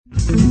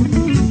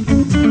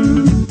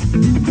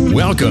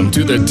Welcome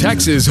to the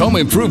Texas Home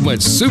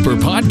Improvement Super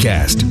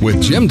Podcast with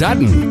Jim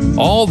Dutton.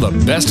 All the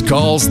best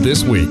calls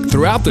this week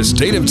throughout the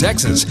state of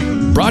Texas.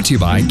 Brought to you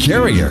by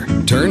Carrier.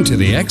 Turn to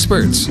the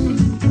experts. Dorothy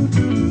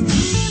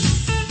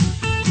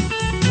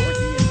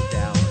in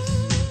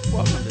Dallas.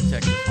 Welcome to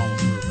Texas Home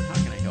Improvement. How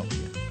can I help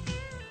you?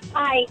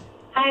 Hi,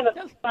 I have a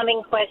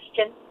plumbing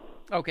question.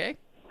 Okay.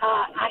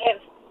 I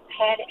have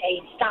had a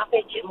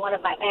stoppage in one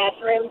of my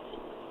bathrooms,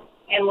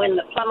 and when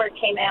the plumber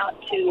came out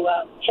to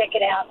check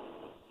it out,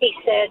 he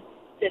said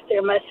that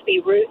there must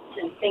be roots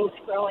and things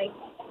growing.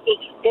 He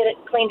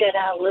cleaned it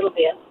out a little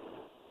bit,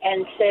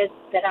 and said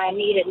that I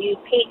need a new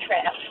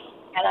P-trap,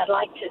 and I'd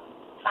like to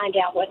find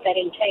out what that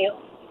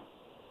entails.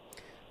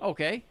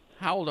 Okay.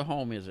 How old a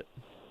home is it?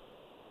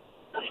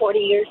 40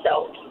 years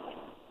old.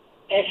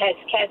 It has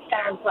cast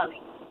iron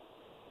plumbing.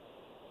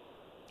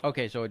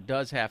 Okay, so it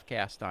does have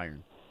cast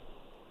iron.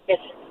 Yes,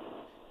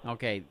 sir.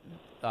 Okay.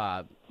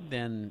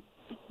 Then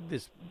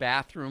this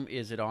bathroom,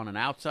 is it on an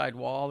outside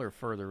wall or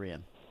further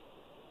in?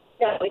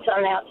 No, it's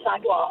on the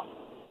outside wall.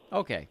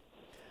 Okay.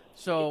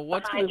 So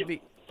what's going to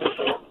be...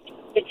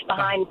 It's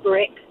behind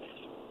brick.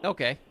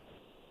 Okay.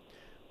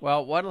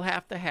 Well, what'll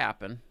have to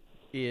happen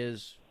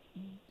is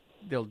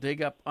they'll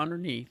dig up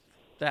underneath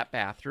that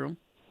bathroom,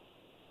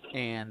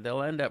 and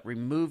they'll end up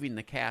removing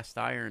the cast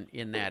iron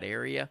in that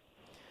area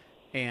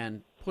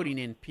and putting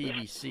in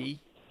PVC.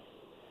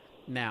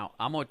 Now,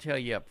 I'm going to tell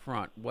you up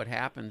front, what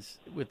happens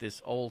with this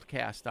old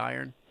cast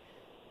iron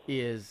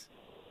is,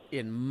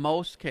 in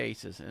most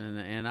cases,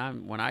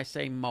 and when I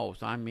say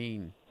most, I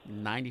mean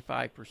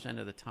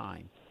 95% of the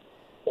time,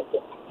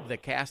 the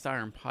cast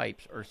iron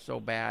pipes are so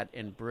bad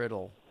and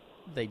brittle,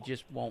 they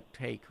just won't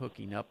take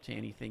hooking up to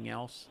anything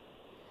else,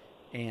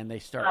 and they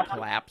start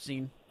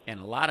collapsing, and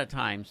a lot of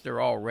times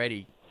they're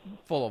already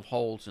full of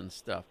holes and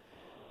stuff.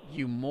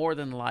 You more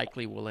than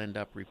likely will end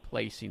up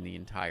replacing the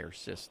entire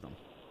system.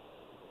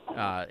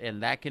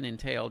 And that can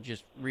entail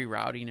just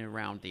rerouting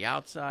around the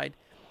outside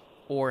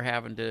or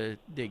having to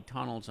dig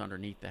tunnels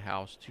underneath the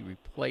house to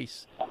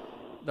replace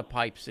the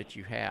pipes that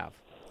you have.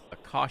 A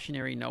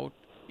cautionary note,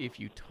 if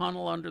you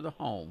tunnel under the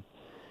home,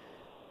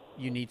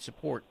 you need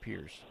support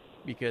piers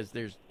because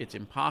it's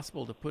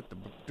impossible to put the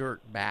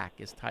dirt back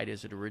as tight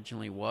as it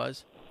originally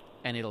was,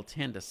 and it'll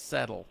tend to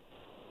settle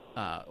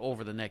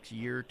over the next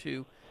year or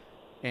two,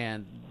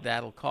 and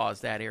that'll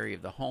cause that area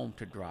of the home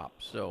to drop.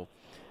 So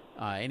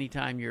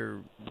anytime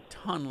you're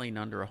tunneling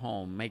under a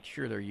home, make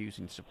sure they're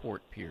using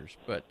support piers.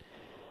 But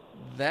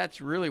that's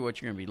really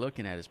what you're going to be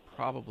looking at, is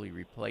probably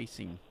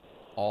replacing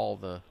all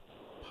the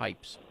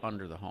pipes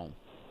under the home.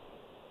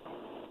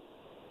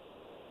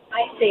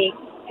 I see.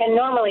 And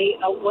normally,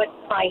 what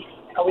price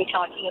are we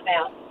talking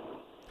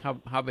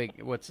about? How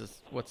big? What's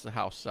the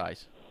house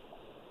size?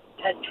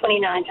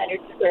 2,900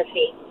 square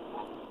feet.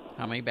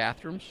 How many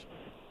bathrooms?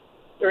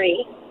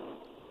 3.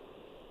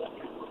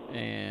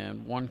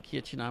 And one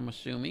kitchen, I'm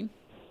assuming.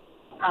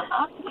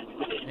 Uh-huh.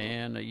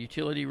 And a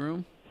utility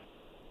room.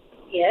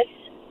 Yes.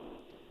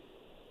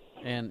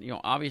 And,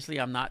 obviously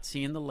I'm not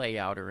seeing the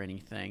layout or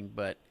anything,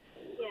 but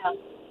yeah,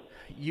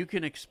 you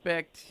can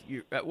expect...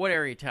 what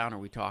area of town are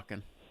we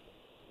talking?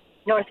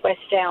 Northwest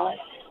Dallas.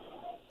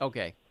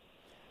 Okay.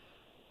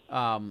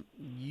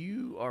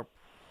 You are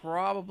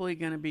probably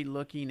going to be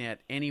looking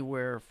at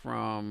anywhere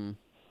from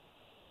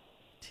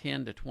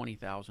 $10,000 to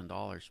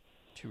 $20,000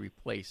 to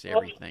replace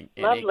everything.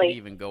 And it could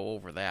even go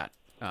over that.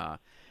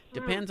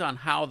 Depends on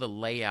how the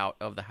layout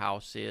of the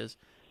house is,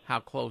 how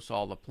close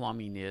all the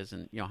plumbing is,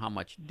 and how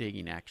much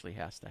digging actually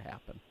has to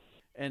happen.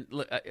 And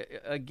look,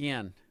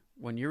 again,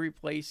 when you're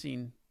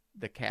replacing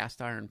the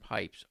cast iron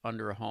pipes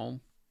under a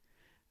home,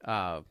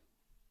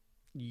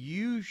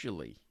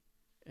 usually,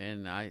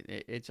 and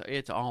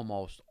it's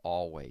almost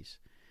always,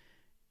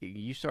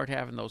 you start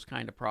having those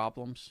kind of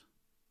problems,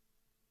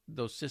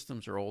 those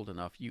systems are old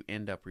enough, you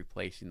end up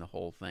replacing the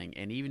whole thing.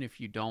 And even if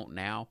you don't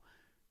now,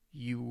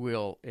 you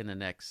will in the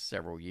next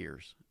several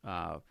years.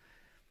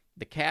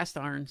 The cast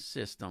iron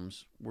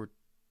systems were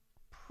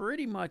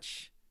pretty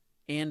much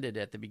ended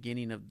at the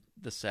beginning of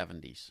the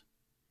 70s.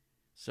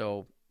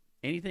 So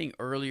anything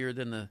earlier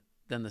than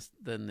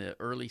the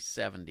early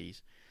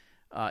 70s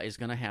is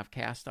going to have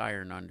cast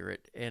iron under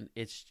it, and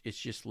it's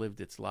just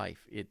lived its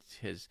life. It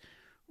has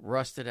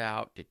rusted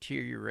out,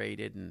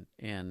 deteriorated,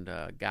 and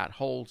got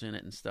holes in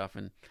it and stuff,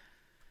 and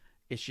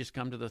it's just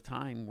come to the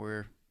time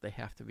where they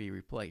have to be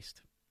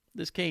replaced.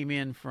 This came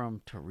in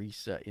from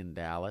Teresa in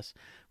Dallas.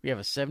 We have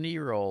a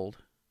 70-year-old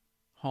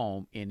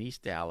home in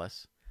East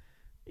Dallas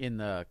in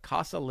the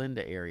Casa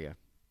Linda area.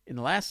 In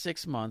the last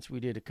 6 months, we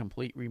did a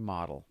complete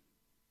remodel.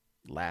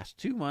 Last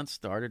 2 months,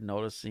 started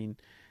noticing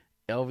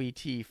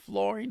LVT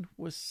flooring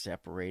was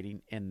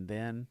separating, and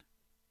then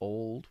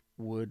old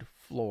wood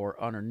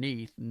floor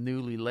underneath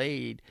newly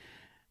laid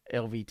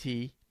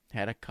LVT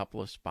had a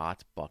couple of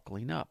spots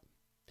buckling up.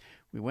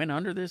 We went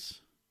under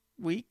this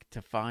week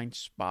to find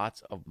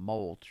spots of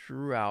mold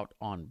throughout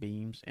on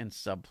beams and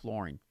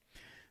subflooring.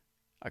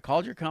 I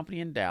called your company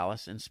in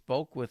Dallas and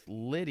spoke with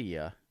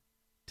Lydia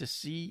to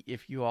see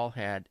if you all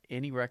had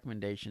any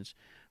recommendations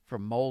for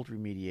mold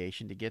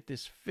remediation to get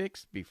this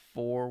fixed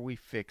before we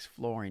fix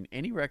flooring.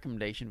 Any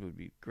recommendation would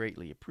be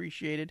greatly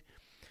appreciated.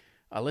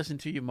 I listen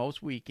to you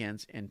most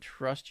weekends and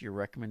trust your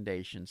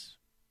recommendations.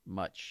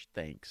 Much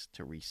thanks,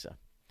 Teresa.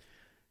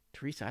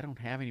 Teresa, I don't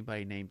have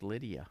anybody named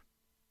Lydia.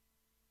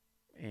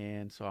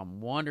 And so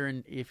I'm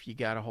wondering if you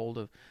got a hold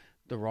of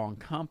the wrong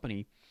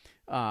company,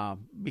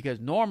 because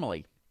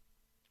normally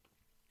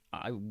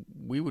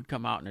we would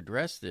come out and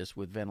address this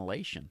with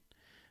ventilation,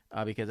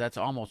 because that's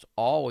almost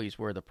always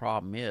where the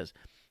problem is.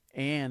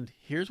 And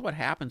here's what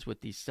happens with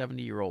these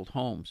 70-year-old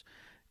homes.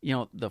 You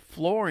know, the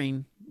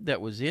flooring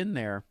that was in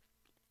there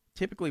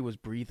typically was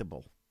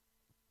breathable.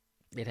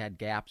 It had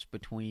gaps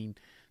between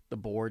the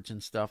boards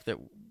and stuff that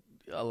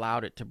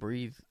allowed it to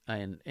breathe,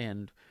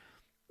 and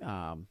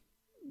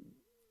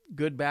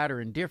good, bad, or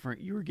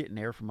indifferent, you were getting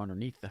air from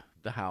underneath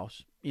the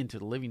house into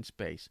the living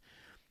space.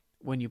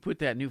 When you put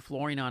that new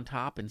flooring on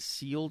top and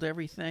sealed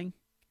everything,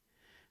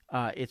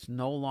 it's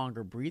no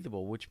longer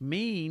breathable, which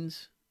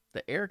means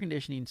the air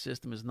conditioning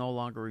system is no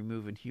longer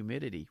removing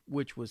humidity,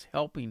 which was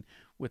helping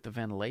with the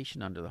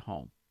ventilation under the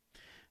home.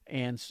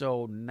 And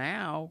so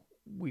now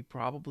we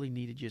probably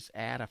need to just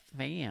add a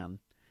fan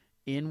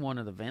in one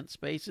of the vent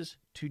spaces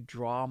to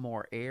draw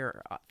more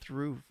air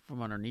through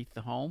from underneath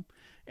the home,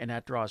 and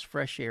that draws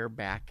fresh air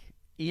back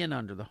in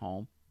under the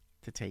home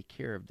to take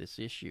care of this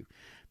issue.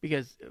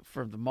 Because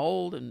for the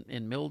mold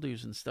and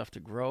mildews and stuff to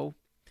grow,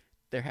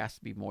 there has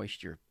to be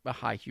moisture, a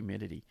high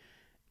humidity.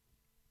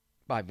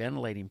 By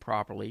ventilating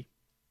properly,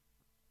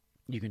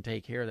 you can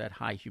take care of that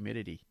high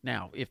humidity.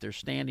 Now, if there's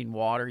standing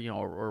water,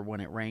 or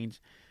when it rains,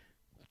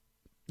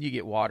 you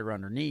get water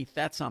underneath,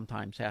 that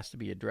sometimes has to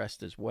be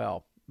addressed as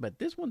well. But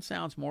this one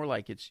sounds more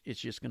like it's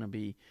just going to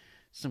be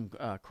some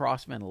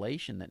cross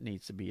ventilation that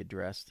needs to be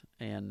addressed,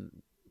 and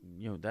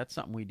that's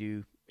something we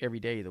do every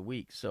day of the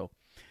week. So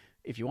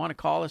if you want to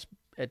call us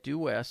at Due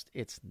West,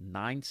 it's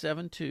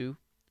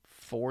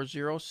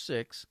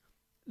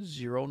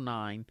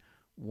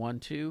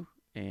 972-406-0912,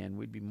 and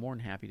we'd be more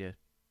than happy to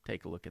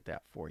take a look at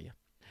that for you.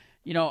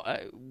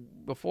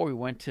 Before we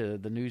went to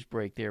the news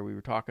break there, we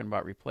were talking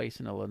about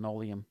replacing the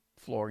linoleum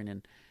flooring,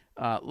 and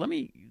let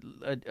me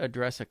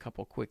address a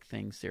couple quick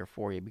things there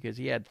for you, because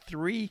he had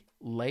 3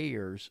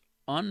 layers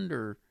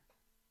under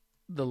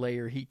the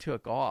layer he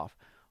took off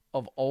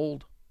of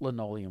old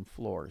linoleum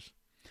floors.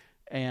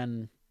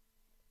 And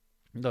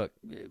look,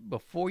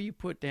 before you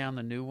put down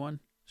the new one,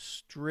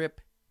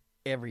 strip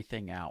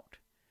everything out.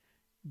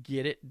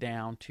 Get it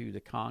down to the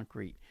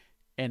concrete,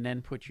 and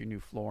then put your new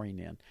flooring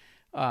in.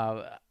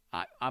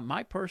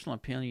 My personal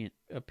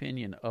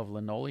opinion of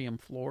linoleum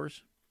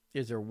floors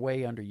is they're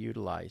way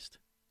underutilized.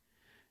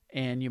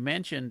 And you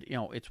mentioned,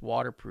 it's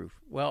waterproof.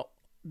 Well,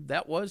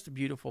 that was the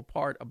beautiful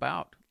part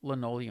about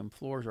linoleum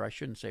floors, or I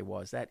shouldn't say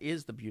was. That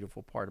is the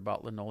beautiful part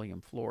about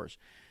linoleum floors.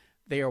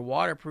 They are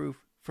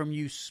waterproof from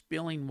you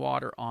spilling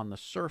water on the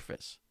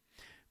surface.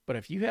 But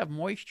if you have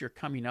moisture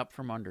coming up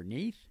from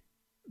underneath,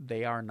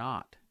 they are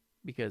not,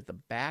 because the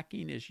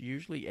backing is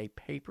usually a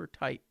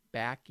paper-type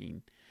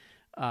backing.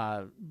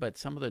 But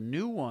some of the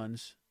new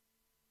ones,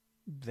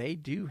 they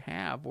do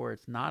have where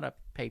it's not a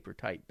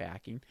paper-type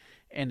backing,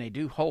 and they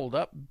do hold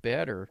up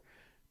better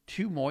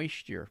to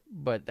moisture.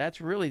 But that's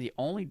really the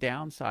only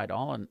downside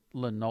on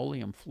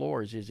linoleum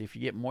floors, is if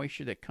you get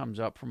moisture that comes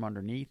up from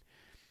underneath,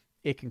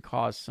 it can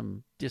cause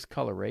some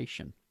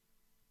discoloration.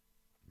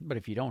 But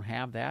if you don't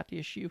have that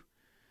issue,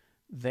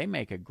 they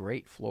make a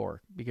great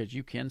floor, because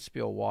you can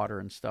spill water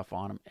and stuff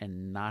on them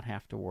and not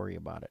have to worry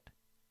about it.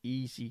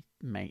 Easy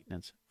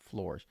maintenance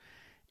floors.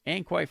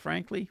 And quite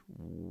frankly,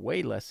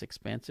 way less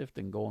expensive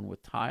than going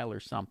with tile or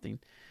something.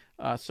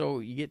 So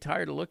you get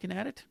tired of looking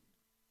at it,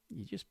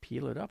 you just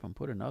peel it up and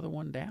put another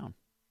one down.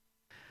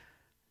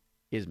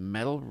 Is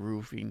metal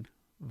roofing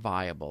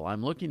viable?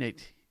 I'm looking at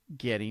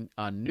getting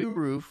a new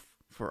roof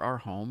for our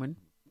home and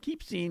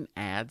keep seeing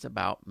ads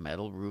about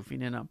metal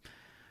roofing, and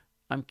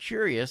I'm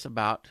curious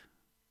about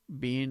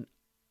being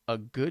a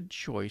good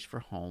choice for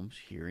homes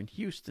here in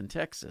Houston,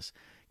 Texas.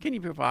 Can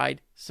you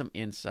provide some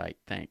insight?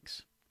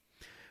 Thanks.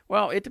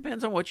 Well, it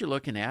depends on what you're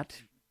looking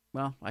at.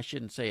 Well, I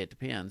shouldn't say it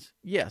depends.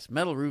 Yes,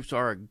 metal roofs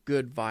are a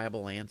good,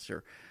 viable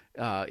answer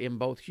in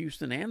both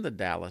Houston and the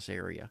Dallas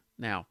area.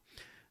 Now,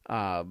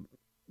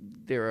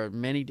 there are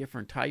many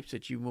different types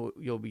that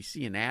you'll be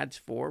seeing ads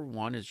for.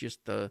 One is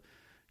just the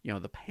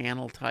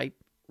panel type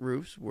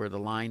roofs, where the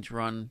lines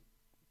run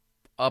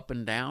up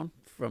and down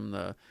from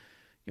the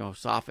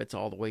soffits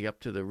all the way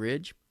up to the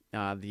ridge.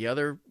 The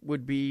other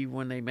would be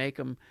when they make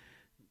them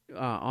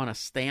on a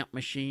stamp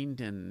machine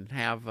and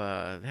have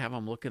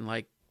them looking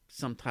like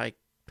some type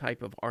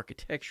of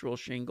architectural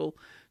shingle.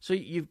 So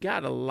you've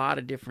got a lot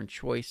of different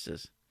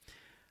choices.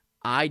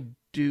 I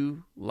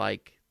do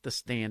like the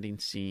standing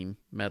seam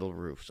metal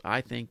roofs.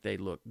 I think they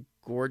look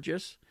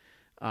gorgeous.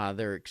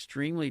 They're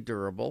extremely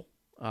durable.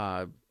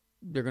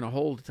 They're going to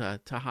hold to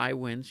high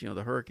winds,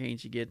 the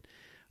hurricanes you get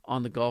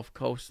on the Gulf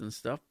Coast and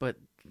stuff, but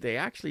they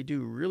actually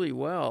do really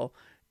well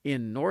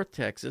in North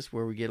Texas,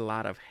 where we get a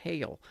lot of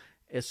hail,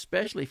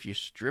 especially if you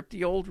strip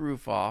the old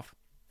roof off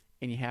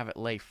and you have it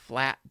lay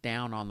flat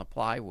down on the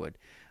plywood,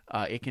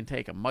 it can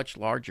take a much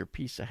larger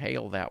piece of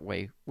hail that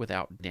way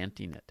without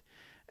denting it.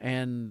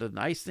 And the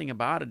nice thing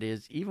about it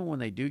is, even when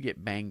they do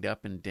get banged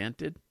up and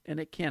dented, and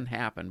it can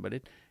happen, but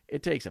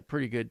it takes a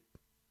pretty good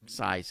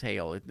size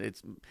hail.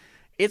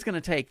 It's going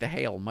to take the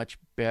hail much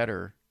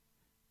better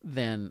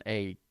than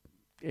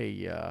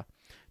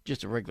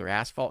just a regular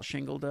asphalt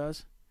shingle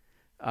does.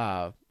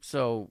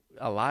 So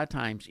a lot of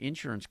times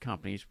insurance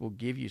companies will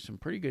give you some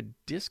pretty good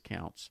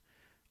discounts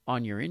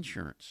on your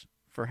insurance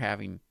for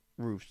having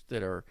roofs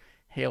that are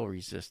hail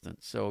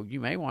resistant. So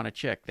you may want to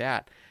check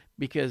that,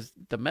 because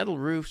the metal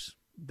roofs,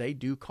 they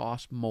do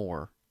cost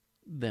more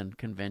than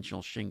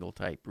conventional shingle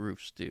type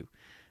roofs do.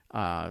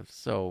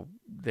 So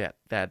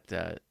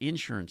that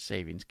insurance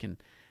savings can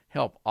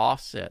help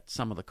offset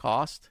some of the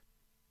cost.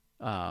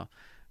 And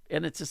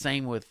it's the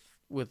same with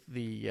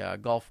the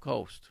Gulf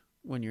Coast.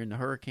 When you're in the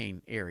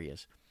hurricane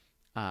areas,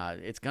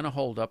 it's going to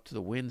hold up to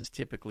the winds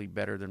typically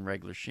better than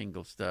regular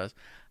shingles does.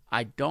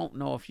 I don't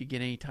know if you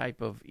get any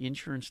type of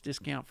insurance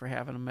discount for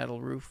having a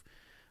metal roof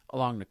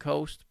along the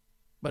coast,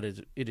 but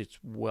it is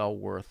well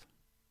worth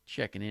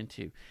checking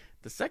into.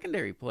 The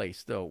secondary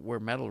place, though, where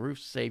metal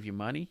roofs save you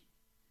money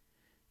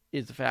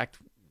is the fact,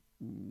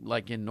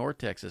 like in North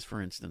Texas,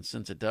 for instance,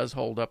 since it does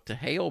hold up to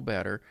hail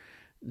better,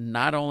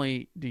 not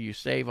only do you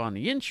save on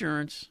the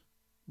insurance,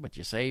 but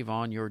you save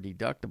on your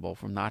deductible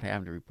from not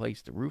having to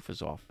replace the roof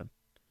as often.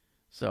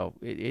 So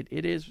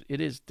it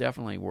is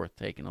definitely worth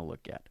taking a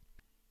look at.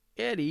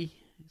 Eddie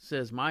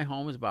says, my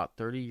home is about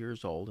 30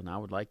 years old and I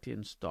would like to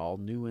install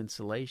new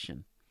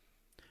insulation.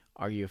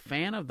 Are you a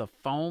fan of the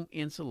foam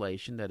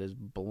insulation that is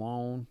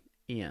blown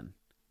in?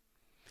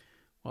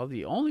 Well,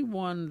 the only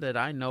one that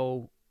I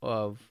know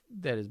of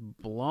that is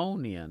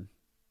blown in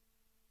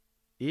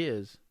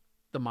is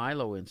the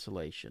Milo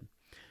insulation.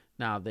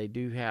 Now, they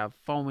do have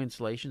foam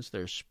insulations.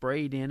 They're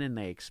sprayed in and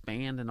they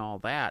expand and all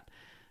that.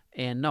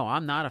 And no,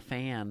 I'm not a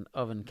fan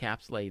of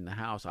encapsulating the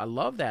house. I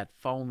love that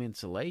foam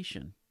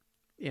insulation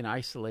in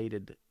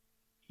isolated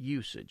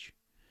usage.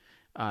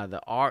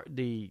 The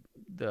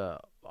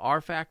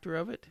R factor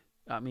of it,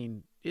 I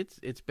mean,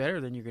 it's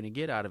better than you're going to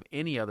get out of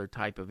any other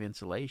type of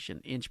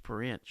insulation, inch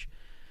per inch.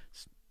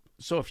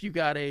 So if you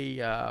got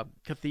a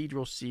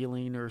cathedral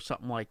ceiling or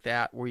something like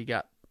that where you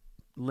got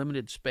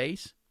limited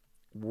space,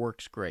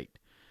 works great.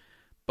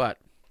 But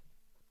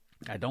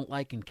I don't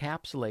like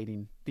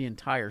encapsulating the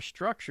entire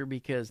structure,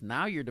 because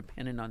now you're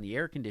dependent on the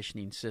air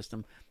conditioning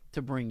system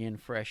to bring in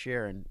fresh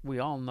air. And we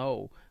all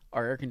know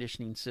our air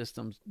conditioning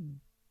systems,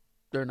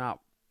 they're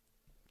not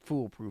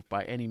foolproof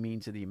by any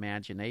means of the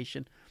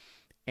imagination.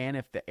 And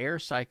if the air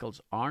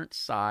cycles aren't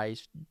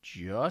sized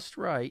just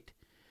right,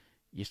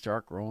 you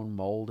start growing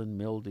mold and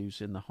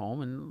mildews in the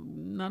home,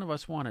 and none of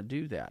us want to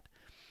do that.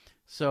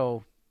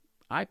 So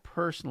I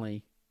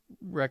personally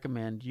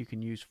recommend you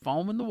can use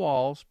foam in the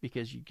walls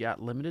because you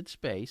got limited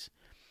space,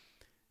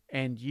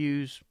 and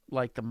use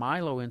like the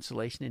Milo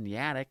insulation in the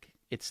attic.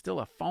 It's still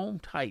a foam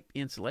type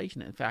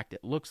insulation. In fact,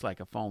 it looks like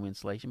a foam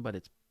insulation, but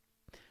it's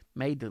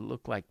made to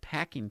look like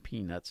packing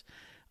peanuts.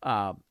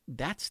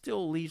 That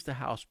still leaves the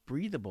house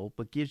breathable,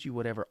 but gives you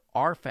whatever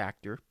R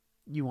factor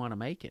you want to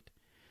make it.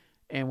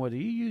 And whether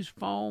you use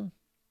foam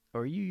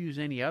or you use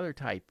any other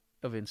type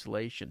of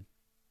insulation,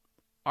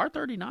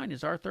 R39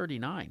 is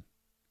R39.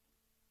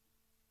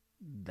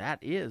 That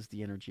is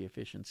the energy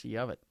efficiency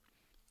of it.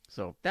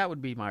 So that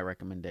would be my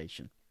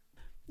recommendation.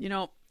 You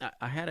know,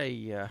 I had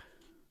a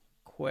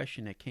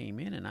question that came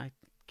in, and I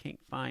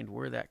can't find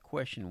where that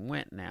question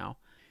went now.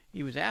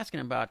 He was asking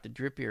about the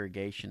drip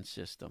irrigation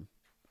system.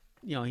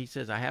 You know, he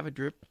says, I have a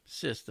drip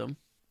system.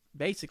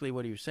 Basically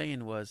what he was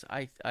saying was,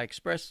 I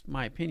expressed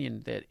my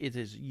opinion that it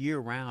is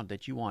year-round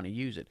that you want to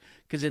use it.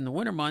 Because in the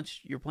winter months,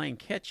 you're playing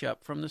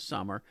catch-up from the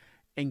summer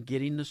and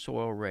getting the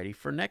soil ready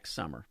for next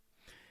summer.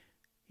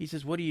 He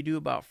says, what do you do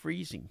about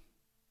freezing?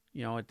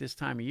 You know, at this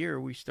time of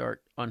year, we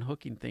start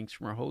unhooking things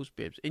from our hose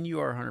bibs. And you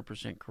are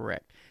 100%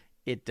 correct.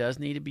 It does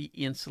need to be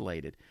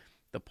insulated.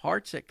 The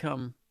parts that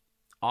come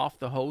off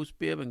the hose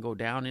bib and go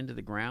down into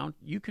the ground,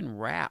 you can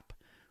wrap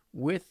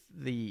with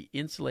the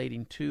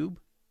insulating tube.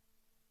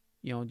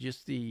 You know,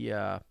 just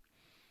the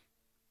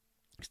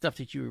stuff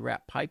that you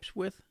wrap pipes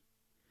with.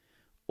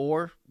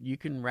 Or you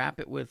can wrap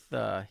it with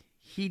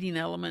heating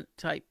element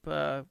type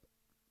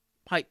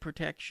pipe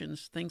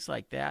protections, things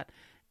like that,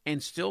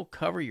 and still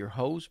cover your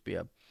hose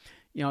bib.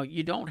 You know,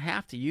 you don't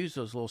have to use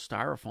those little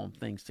styrofoam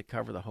things to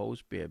cover the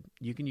hose bib.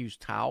 You can use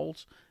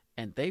towels,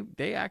 and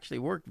they actually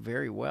work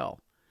very well.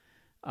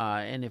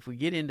 And if we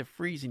get into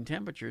freezing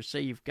temperatures,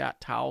 say you've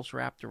got towels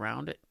wrapped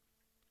around it,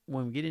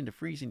 when we get into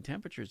freezing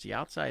temperatures, the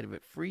outside of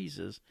it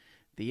freezes.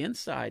 The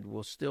inside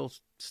will still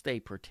stay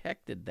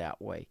protected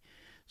that way.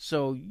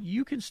 So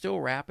you can still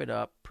wrap it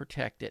up,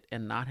 protect it,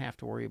 and not have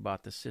to worry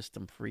about the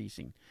system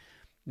freezing.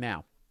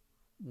 Now,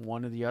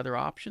 one of the other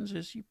options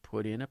is you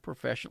put in a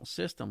professional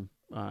system,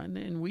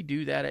 and we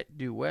do that at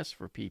Due West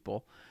for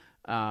people.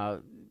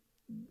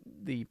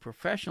 The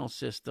professional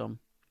system,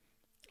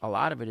 a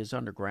lot of it is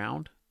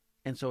underground,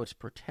 And so it's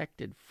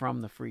protected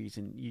from the freeze,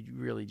 and you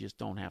really just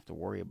don't have to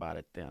worry about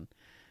it then.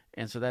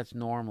 And so that's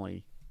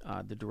normally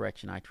the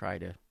direction I try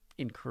to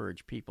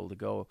encourage people to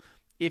go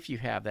if you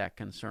have that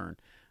concern.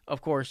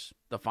 Of course,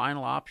 the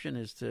final option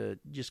is to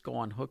just go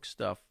on hook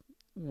stuff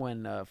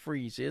when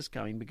freeze is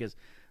coming, because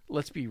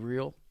let's be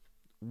real,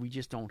 we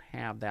just don't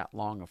have that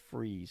long a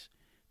freeze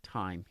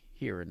time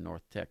here in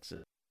North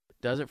Texas.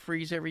 Does it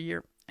freeze every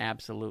year?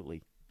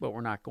 Absolutely. But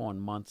we're not going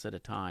months at a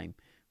time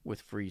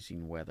with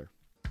freezing weather.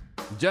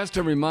 Just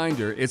a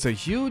reminder, it's a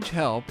huge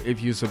help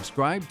if you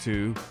subscribe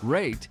to,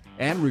 rate,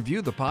 and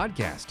review the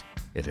podcast.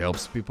 It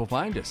helps people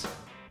find us.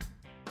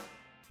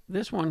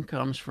 This one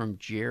comes from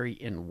Jerry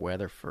in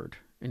Weatherford,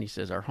 and he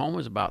says, our home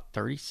is about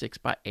 36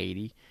 by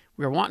 80.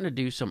 We are wanting to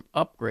do some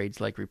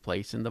upgrades like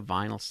replacing the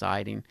vinyl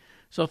siding.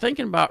 So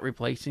thinking about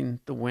replacing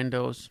the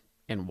windows,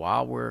 and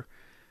while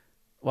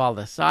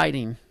the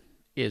siding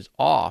is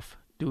off,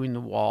 doing the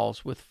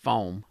walls with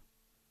foam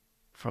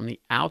from the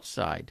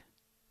outside,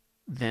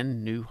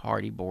 then new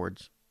hardy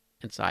boards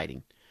and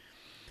siding.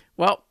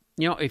 Well,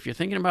 if you're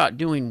thinking about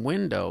doing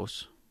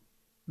windows,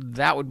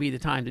 that would be the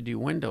time to do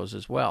windows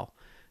as well,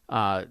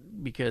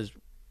 because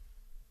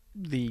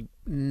the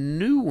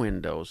new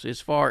windows,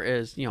 as far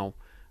as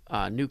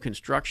new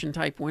construction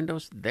type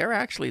windows, they're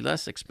actually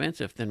less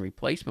expensive than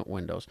replacement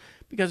windows,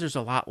 because there's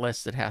a lot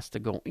less that has to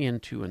go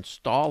into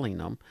installing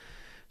them.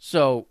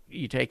 So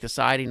you take the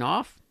siding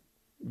off,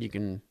 you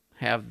can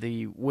have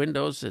the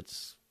windows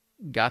that's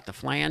got the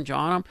flange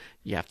on them.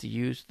 You have to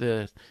use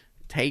the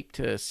tape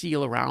to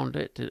seal around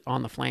it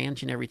on the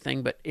flange and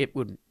everything, but it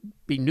would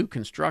be new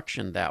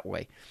construction that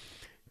way.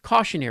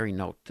 Cautionary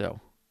note though,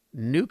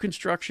 new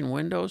construction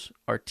windows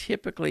are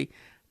typically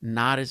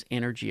not as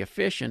energy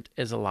efficient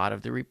as a lot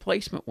of the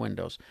replacement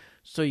windows.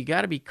 So you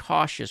got to be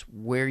cautious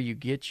where you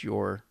get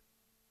your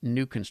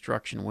new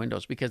construction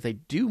windows, because they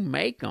do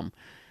make them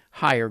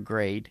higher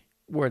grade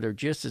where they're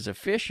just as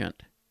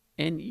efficient,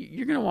 and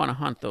you're going to want to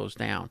hunt those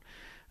down.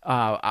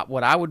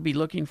 What I would be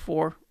looking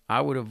for,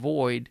 I would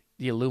avoid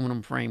the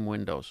aluminum frame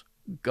windows.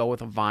 Go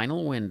with a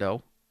vinyl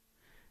window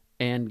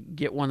and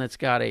get one that's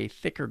got a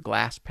thicker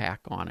glass pack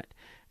on it,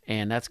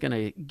 and that's going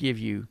to give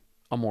you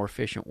a more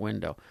efficient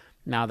window.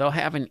 Now, they'll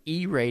have an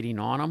E rating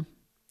on them,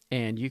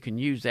 and you can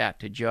use that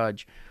to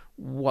judge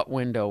what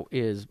window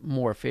is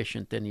more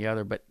efficient than the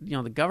other. But,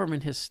 the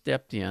government has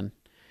stepped in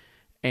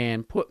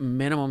and put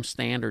minimum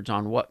standards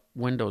on what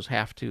windows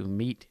have to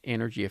meet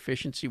energy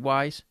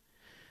efficiency-wise.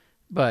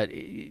 But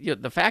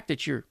the fact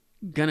that you're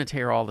going to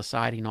tear all the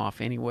siding off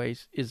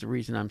anyways is the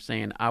reason I'm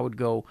saying I would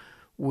go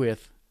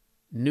with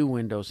new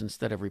windows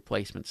instead of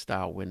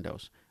replacement-style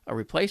windows. A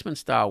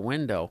replacement-style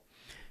window,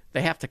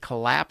 they have to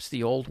collapse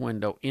the old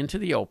window into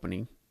the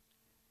opening,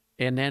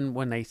 and then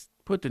when they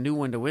put the new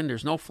window in,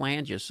 there's no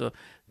flanges, so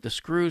the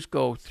screws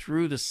go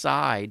through the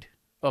side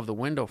of the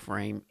window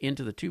frame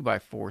into the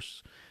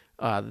 2x4s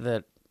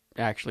that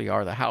actually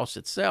are the house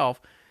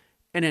itself,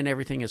 and then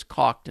everything is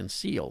caulked and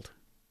sealed.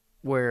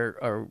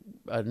 Where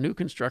a new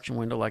construction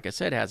window, like I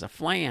said, has a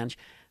flange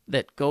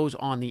that goes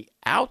on the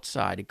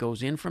outside. It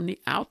goes in from the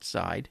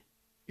outside.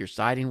 Your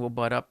siding will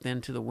butt up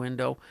then to the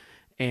window,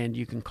 and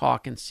you can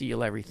caulk and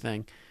seal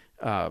everything.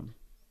 And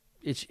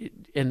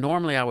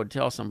normally I would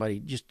tell somebody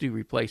just do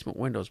replacement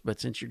windows, but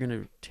since you're going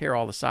to tear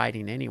all the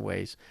siding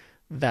anyways,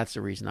 that's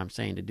the reason I'm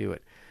saying to do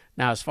it.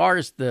 Now, as far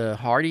as the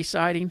hardy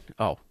siding,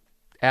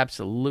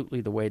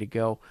 absolutely the way to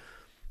go.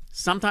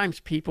 Sometimes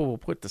people will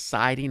put the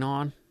siding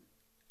on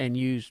and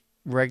use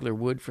regular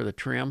wood for the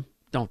trim.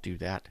 Don't do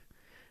that.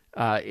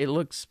 It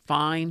looks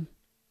fine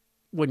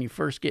when you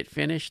first get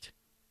finished.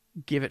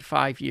 Give it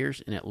 5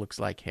 years and it looks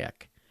like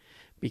heck,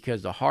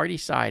 because the hardy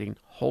siding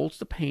holds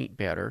the paint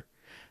better.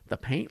 The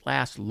paint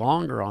lasts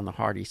longer on the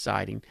hardy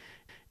siding,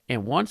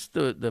 and once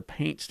the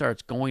paint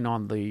starts going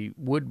on the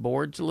wood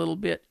boards a little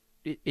bit,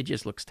 it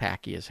just looks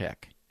tacky as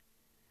heck.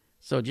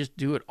 So just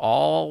do it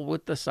all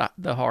with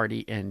the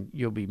hardy, and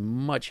you'll be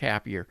much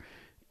happier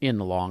in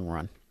the long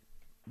run.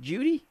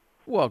 Judy,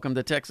 welcome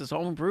to Texas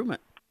Home Improvement.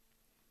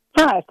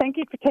 Hi, thank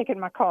you for taking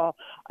my call.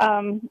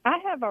 I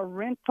have a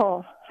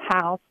rental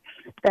house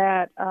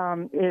that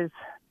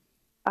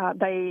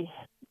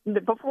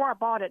before I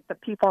bought it, the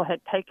people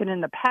had taken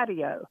in the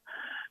patio.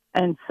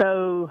 And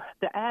so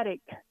the attic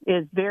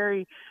is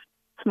very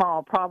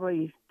small,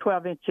 probably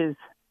 12 inches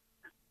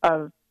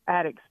of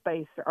attic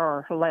space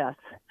or less.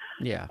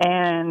 Yeah.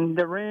 And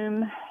the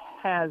room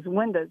has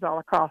windows all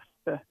across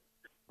the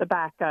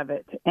back of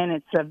it, and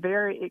it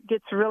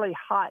gets really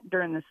hot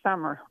during the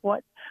summer.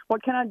 What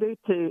can I do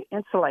to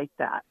insulate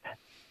that?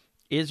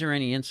 Is there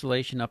any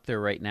insulation up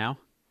there right now?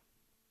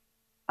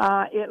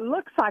 It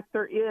looks like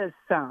there is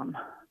some.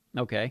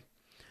 Okay.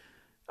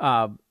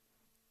 How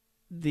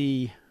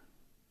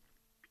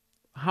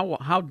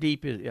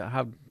deep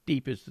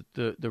is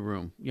the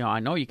room? I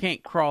know you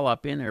can't crawl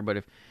up in there, but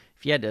if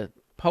you had to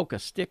poke a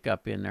stick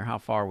up in there, how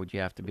far would you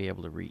have to be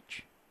able to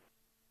reach?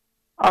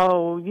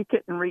 Oh, you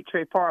couldn't reach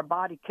very far. A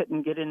body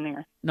couldn't get in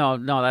there. No,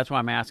 that's why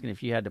I'm asking.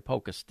 If you had to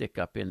poke a stick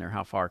up in there,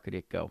 how far could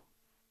it go?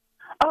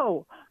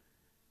 Oh,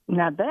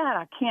 Now that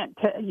I can't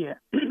tell you.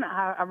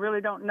 I really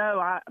don't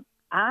know.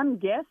 I'm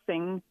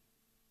guessing,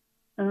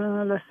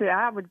 let's see,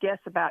 I would guess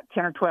about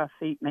 10 or 12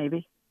 feet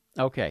maybe.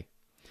 Okay.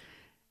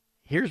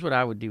 Here's what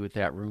I would do with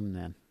that room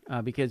then.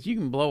 Because you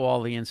can blow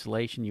all the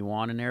insulation you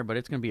want in there, but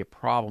it's going to be a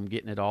problem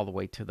getting it all the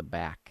way to the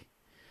back.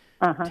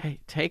 Uh-huh.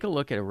 Take a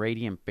look at a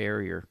radiant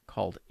barrier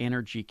called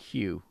Energy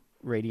Q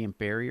radiant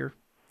barrier.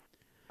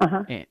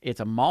 Uh-huh. And it's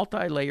a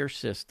multi-layer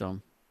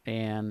system,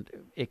 and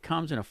it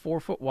comes in a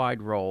 4-foot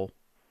wide roll,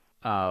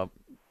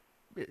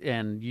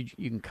 and you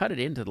can cut it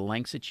into the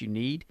lengths that you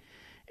need.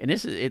 And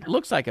it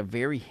looks like a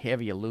very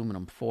heavy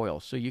aluminum foil,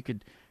 so you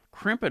could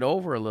crimp it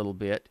over a little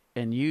bit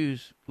and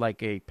use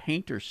like a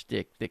painter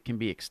stick that can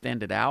be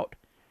extended out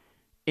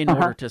in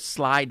order to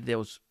slide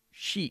those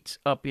sheets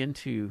up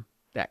into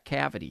that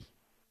cavity.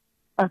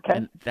 Okay.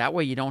 And that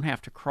way you don't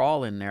have to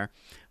crawl in there.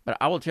 But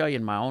I will tell you,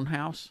 in my own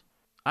house,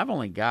 I've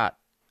only got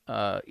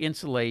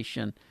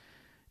insulation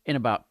in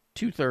about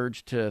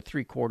 2/3 to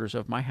 3/4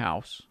 of my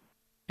house.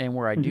 And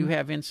where I do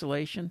have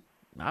insulation,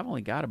 I've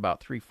only got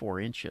about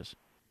 3-4 inches.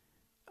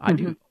 I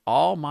do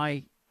all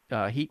my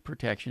heat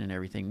protection and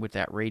everything with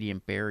that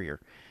radiant barrier.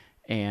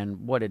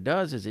 And what it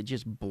does is it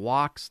just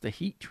blocks the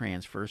heat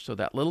transfer, so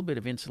that little bit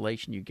of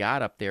insulation you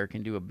got up there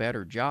can do a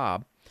better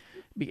job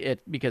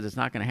because it's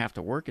not going to have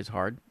to work as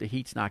hard. The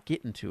heat's not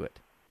getting to it.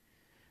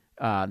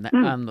 On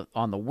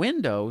the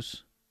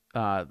windows,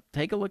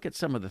 take a look at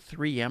some of the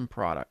 3M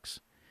products.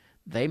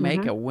 They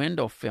make a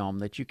window film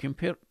that you can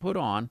put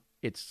on.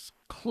 It's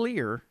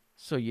clear,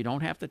 so you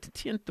don't have to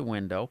tint the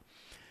window.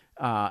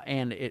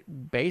 And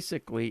it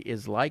basically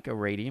is like a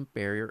radiant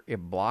barrier. It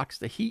blocks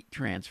the heat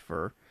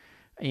transfer.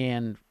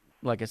 And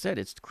like I said,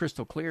 it's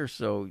crystal clear,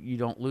 so you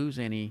don't lose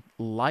any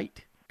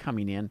light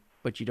coming in,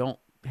 but you don't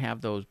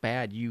have those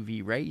bad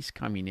UV rays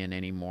coming in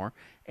anymore,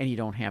 and you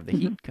don't have the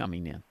heat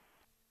coming in.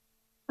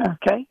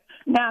 Okay.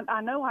 Now,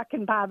 I know I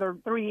can buy the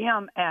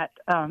 3M at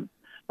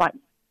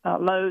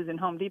Lowe's and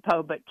Home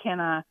Depot, but can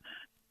I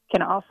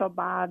also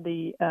buy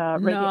the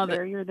radiant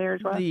barrier there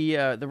as well?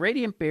 The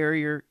radiant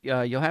barrier,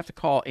 you'll have to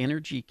call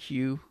Energy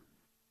Q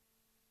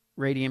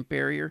radiant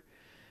barrier,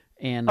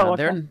 and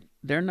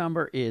their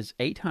number is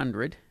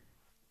 800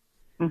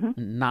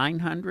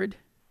 900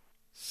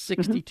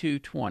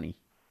 6220.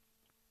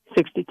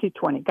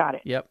 6220. Got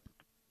it. Yep.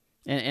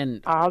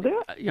 And I'll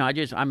do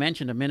it. I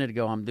mentioned a minute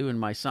ago I'm doing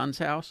my son's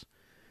house.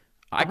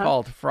 I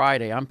called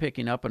Friday. I'm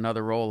picking up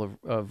another roll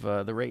of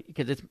the rate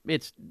because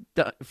it's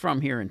from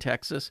here in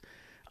Texas.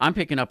 I'm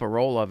picking up a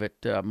roll of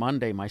it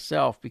Monday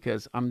myself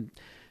because I'm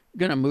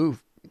going to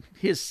move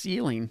his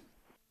ceiling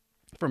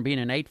from being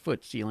an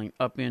 8-foot ceiling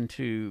up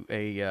into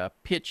a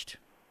pitched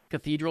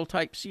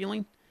cathedral-type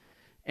ceiling.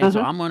 And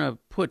so I'm going to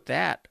put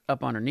that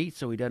up underneath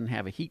so he doesn't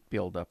have a heat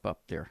buildup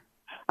up there.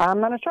 I'm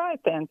going to try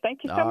it then.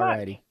 Thank you so much. All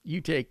righty.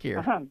 You take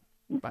care. Bye.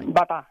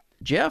 Bye-bye.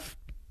 Jeff,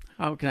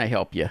 how can I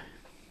help you?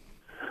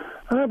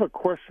 I have a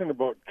question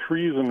about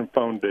trees and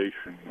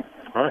foundation.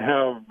 I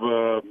have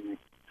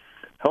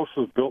house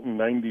was built in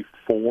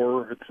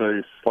 94. It's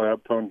a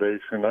slab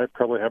foundation. I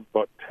probably have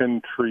about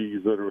 10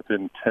 trees that are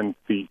within 10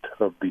 feet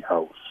of the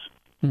house.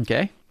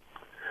 Okay.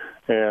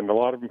 And a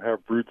lot of them have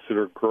roots that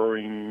are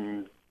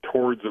growing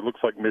towards, it looks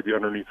like maybe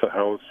underneath the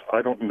house.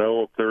 I don't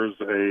know if there's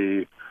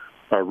a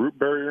root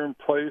barrier in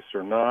place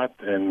or not,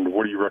 and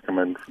what do you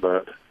recommend for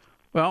that?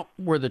 Well,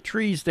 were the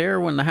trees there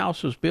when the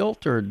house was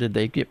built, or did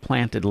they get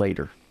planted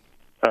later?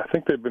 I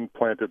think they've been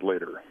planted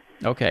later.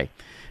 Okay.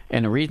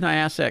 And the reason I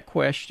asked that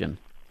question,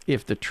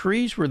 if the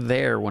trees were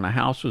there when a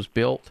house was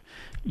built,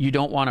 you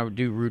don't want to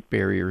do root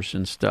barriers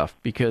and stuff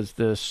because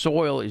the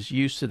soil is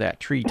used to that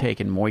tree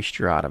taking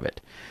moisture out of it.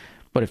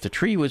 But if the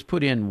tree was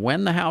put in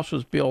when the house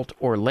was built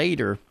or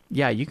later,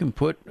 yeah, you can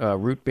put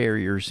root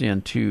barriers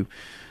in to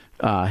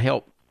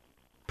help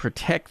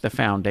protect the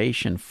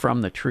foundation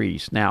from the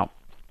trees. Now,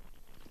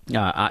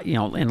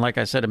 and like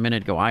I said a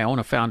minute ago, I own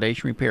a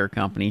foundation repair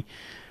company.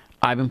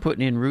 I've been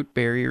putting in root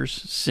barriers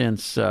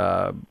since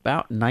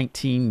about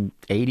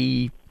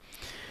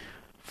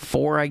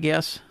 1984, I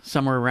guess,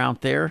 somewhere around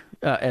there,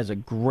 as a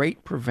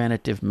great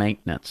preventative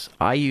maintenance.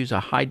 I use a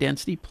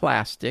high-density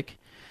plastic,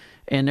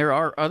 and there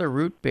are other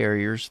root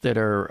barriers that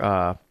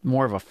are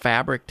more of a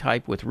fabric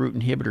type with root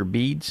inhibitor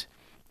beads.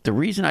 The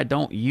reason I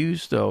don't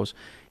use those,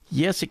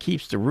 yes, it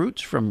keeps the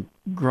roots from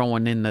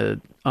growing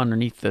in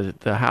underneath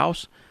the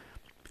house,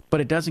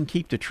 but it doesn't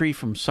keep the tree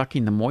from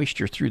sucking the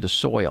moisture through the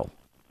soil,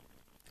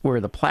 where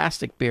the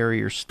plastic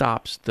barrier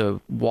stops the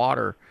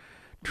water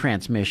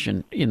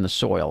transmission in the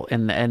soil.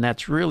 And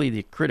that's really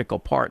the critical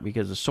part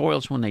because the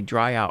soils, when they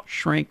dry out,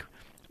 shrink.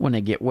 When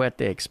they get wet,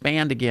 they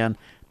expand again,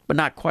 but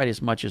not quite as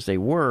much as they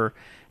were.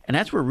 And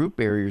that's where root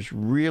barriers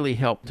really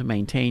help to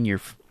maintain your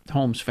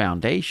home's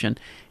foundation.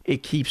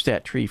 It keeps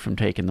that tree from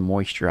taking the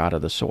moisture out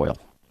of the soil.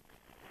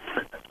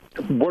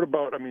 What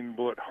about,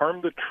 will it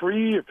harm the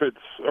tree if it's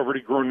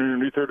already grown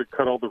underneath there to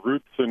cut all the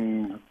roots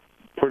and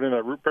put in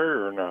a root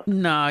barrier or not?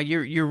 No,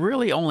 you're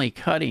really only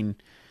cutting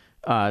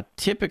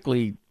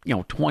typically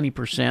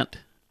 20%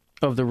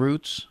 of the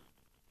roots,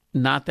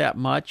 not that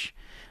much.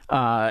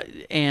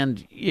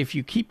 And if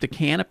you keep the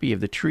canopy of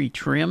the tree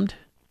trimmed,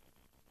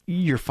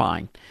 you're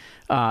fine.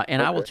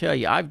 And I will tell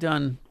you, I've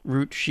done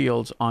root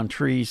shields on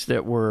trees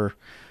that were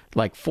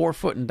like 4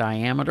 foot in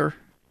diameter,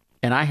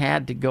 and I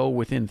had to go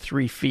within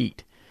 3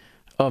 feet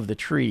of the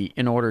tree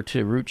in order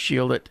to root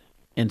shield it,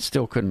 and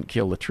still couldn't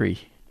kill the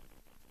tree.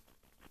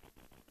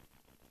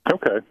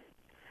 Okay.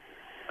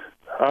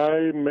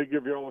 I may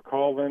give you all a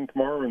call then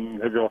tomorrow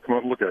and have you all come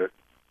out and look at it.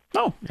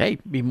 Oh, hey,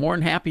 be more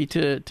than happy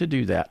to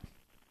do that.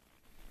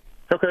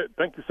 Okay,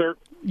 thank you, sir.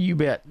 You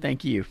bet.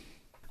 Thank you.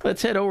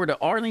 Let's head over to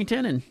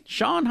Arlington. And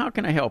Sean, how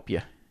can I help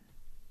you?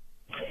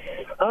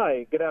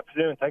 Hi, good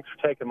afternoon. Thanks for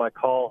taking my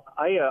call.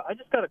 I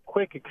just got a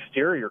quick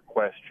exterior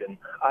question.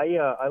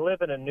 I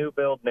live in a new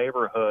build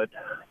neighborhood,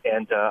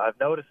 and I've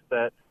noticed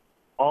that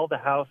all the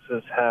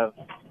houses have,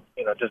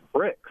 just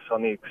bricks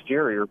on the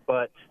exterior,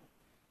 but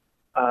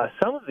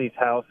some of these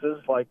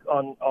houses, like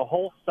on a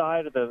whole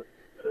side of the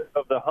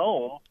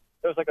home,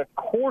 there's like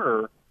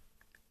about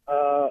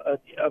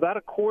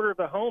a quarter of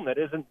the home that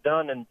isn't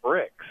done in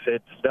bricks.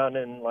 It's done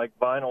in like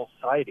vinyl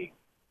siding.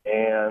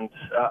 And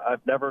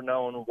I've never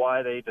known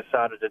why they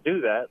decided to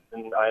do that.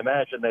 And I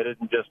imagine they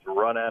didn't just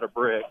run out of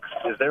bricks.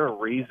 Is there a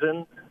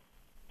reason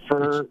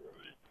for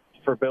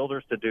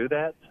builders to do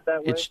that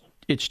way?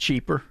 It's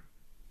cheaper.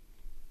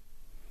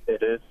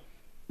 It is?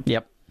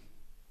 Yep.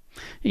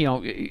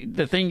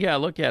 The thing you got to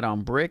look at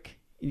on brick,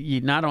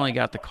 you not only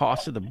got the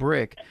cost of the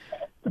brick,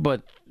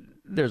 but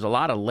there's a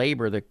lot of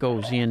labor that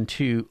goes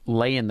into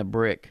laying the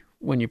brick.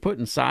 When you're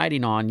putting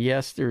siding on,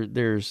 yes,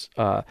 there's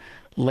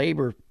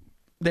labor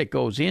that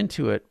goes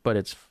into it, but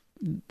it's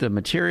the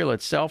material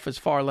itself is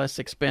far less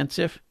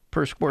expensive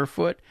per square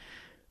foot,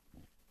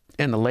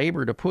 and the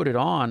labor to put it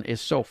on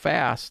is so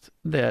fast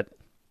that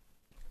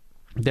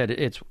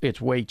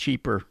it's way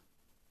cheaper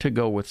to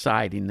go with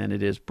siding than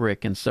it is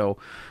brick. And so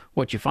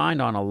what you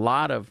find on a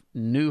lot of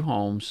new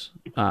homes,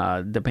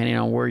 depending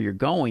on where you're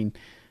going,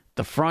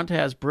 the front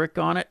has brick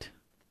on it,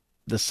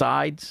 the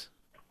sides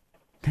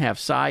have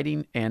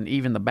siding, and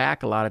even the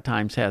back a lot of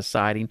times has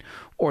siding,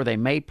 or they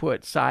may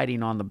put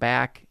siding on the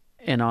back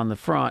and on the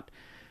front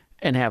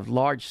and have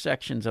large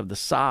sections of the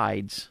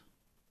sides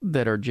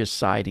that are just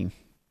siding.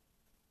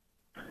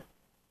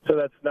 So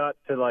that's not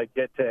to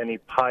get to any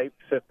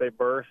pipes if they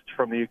burst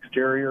from the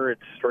exterior.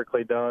 It's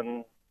strictly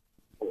done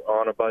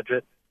on a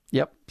budget?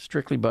 Yep,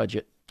 strictly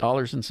budget,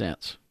 dollars and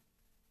cents.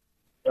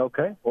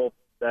 Okay, well,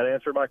 that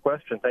answered my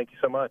question. Thank you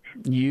so much.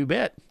 You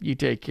bet. You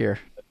take care.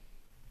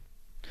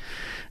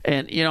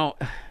 And,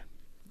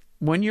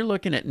 when you're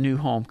looking at new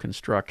home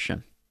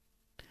construction,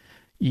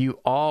 you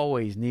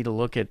always need to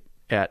look at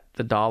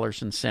the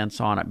dollars and cents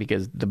on it,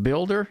 because the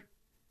builder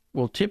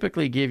will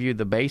typically give you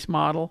the base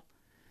model,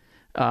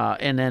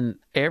 and then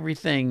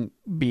everything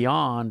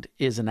beyond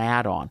is an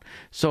add-on.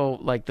 So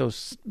like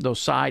those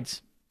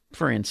sides,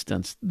 for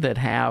instance, that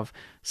have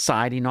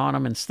siding on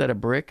them instead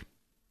of brick,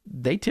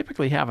 they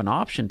typically have an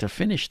option to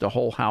finish the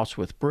whole house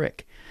with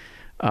brick.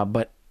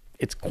 But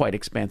it's quite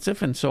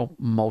expensive, and so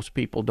most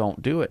people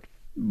don't do it.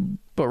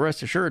 But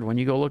rest assured, when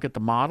you go look at the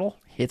model,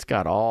 it's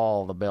got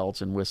all the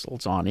bells and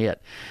whistles on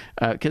it,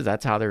 because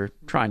that's how they're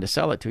trying to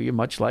sell it to you,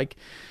 much like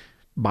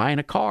buying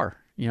a car.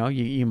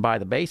 You can buy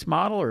the base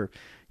model, or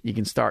you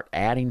can start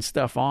adding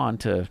stuff on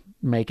to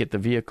make it the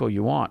vehicle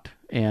you want.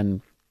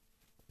 And,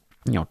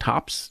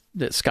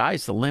 the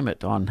sky's the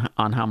limit on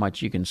how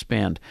much you can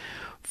spend.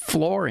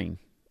 Flooring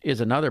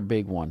is another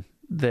big one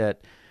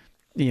that,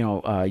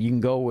 you can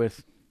go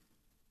with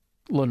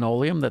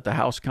linoleum that the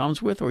house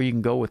comes with, or you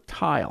can go with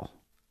tile.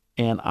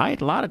 And I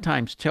a lot of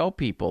times tell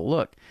people,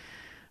 look,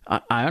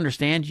 I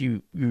understand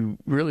you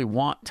really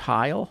want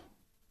tile,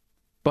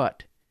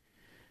 but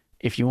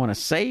if you want to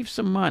save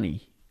some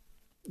money,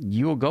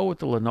 you will go with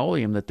the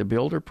linoleum that the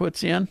builder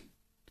puts in,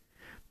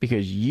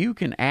 because you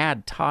can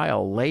add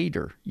tile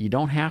later. You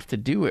don't have to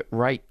do it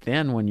right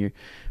then when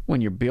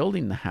you're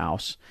building the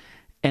house,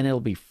 and it'll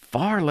be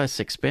far less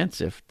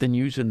expensive than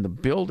using the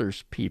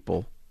builder's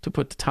people to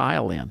put the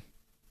tile in.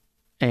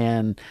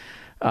 And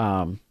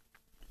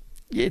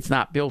it's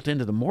not built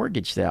into the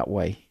mortgage that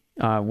way.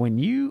 When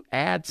you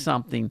add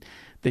something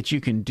that you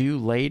can do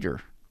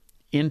later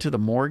into the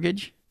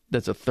mortgage,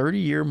 that's a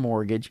 30-year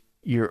mortgage,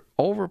 you're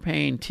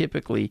overpaying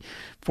typically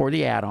for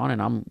the add-on,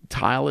 and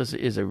tile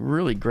is a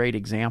really great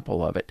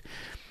example of it.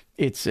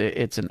 It's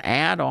an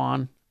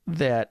add-on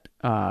that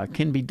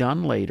can be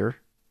done later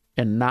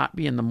and not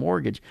be in the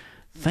mortgage.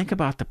 Think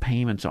about the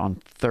payments on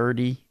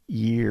 30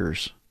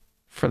 years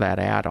for that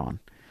add-on.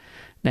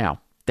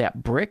 Now,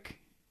 that brick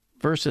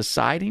versus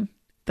siding,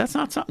 that's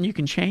not something you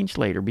can change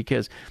later,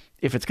 because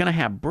if it's going to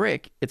have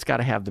brick, it's got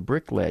to have the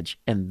brick ledge,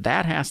 and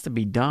that has to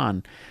be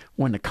done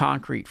when the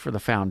concrete for the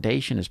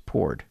foundation is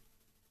poured.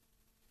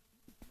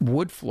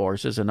 Wood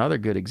floors is another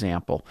good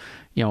example.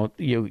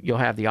 You'll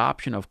have the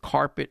option of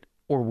carpet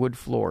or wood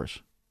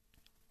floors.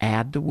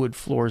 Add the wood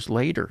floors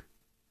later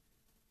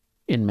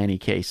in many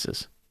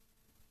cases,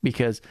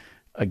 because,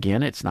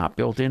 again, it's not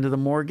built into the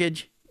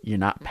mortgage. You're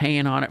not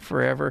paying on it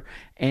forever,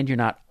 and you're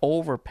not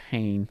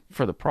overpaying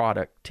for the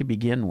product to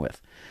begin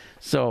with.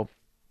 So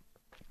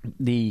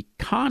the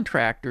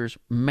contractors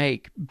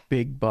make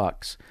big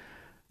bucks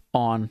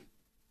on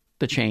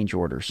the change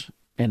orders.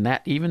 And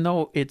that, even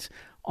though it's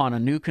on a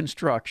new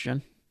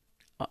construction,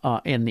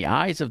 in the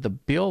eyes of the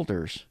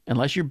builders,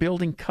 unless you're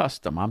building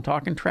custom, I'm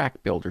talking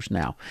track builders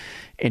now,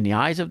 in the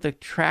eyes of the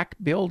track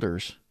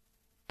builders,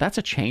 that's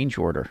a change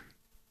order.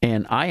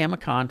 And I am a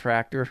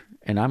contractor,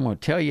 and I'm going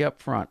to tell you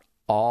up front,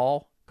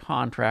 all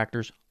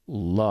contractors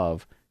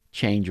love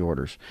change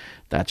orders.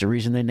 That's the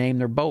reason they name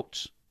their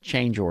boats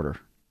change order,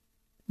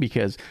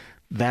 because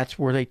that's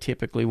where they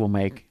typically will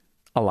make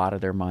a lot of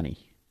their money.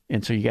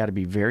 And so you got to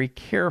be very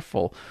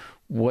careful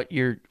what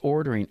you're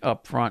ordering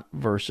up front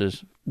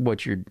versus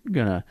what you're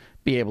going to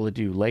be able to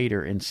do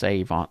later and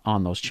save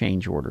on those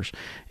change orders.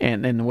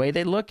 And the way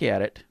they look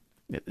at it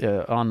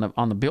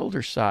on the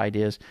builder side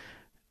is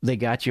they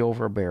got you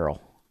over a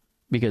barrel,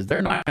 because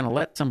they're not going to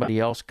let somebody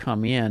else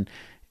come in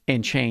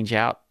and change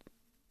out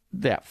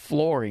that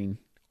flooring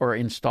or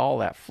install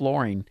that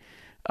flooring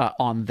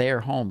on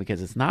their home,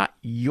 because it's not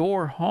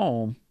your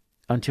home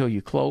until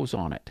you close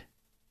on it.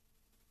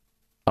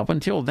 Up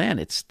until then,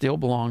 it still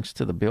belongs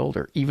to the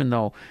builder. Even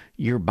though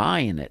you're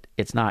buying it,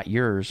 it's not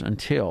yours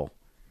until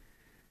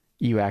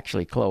you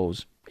actually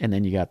close, and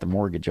then you got the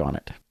mortgage on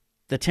it.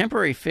 The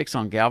temporary fix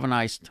on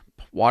galvanized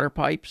water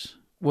pipes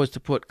was to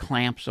put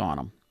clamps on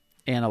them.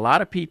 And a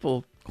lot of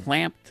people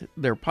clamped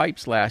their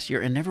pipes last year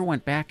and never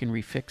went back and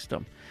refixed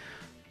them.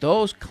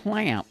 Those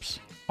clamps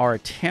are a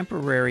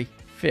temporary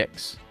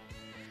fix.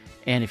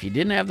 And if you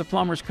didn't have the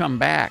plumbers come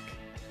back,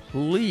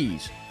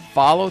 please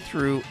follow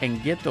through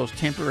and get those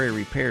temporary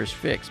repairs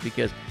fixed,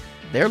 because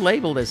they're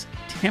labeled as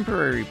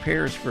temporary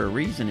repairs for a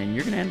reason, and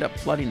you're going to end up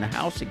flooding the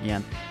house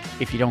again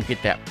if you don't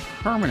get that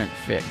permanent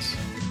fix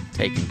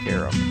taken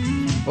care of.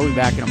 We'll be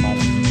back in a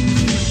moment.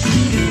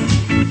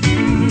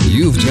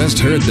 You've just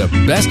heard the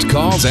best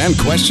calls and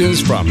questions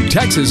from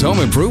Texas Home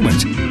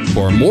Improvement.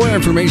 For more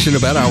information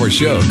about our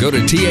show, go to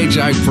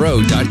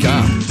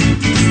thipro.com.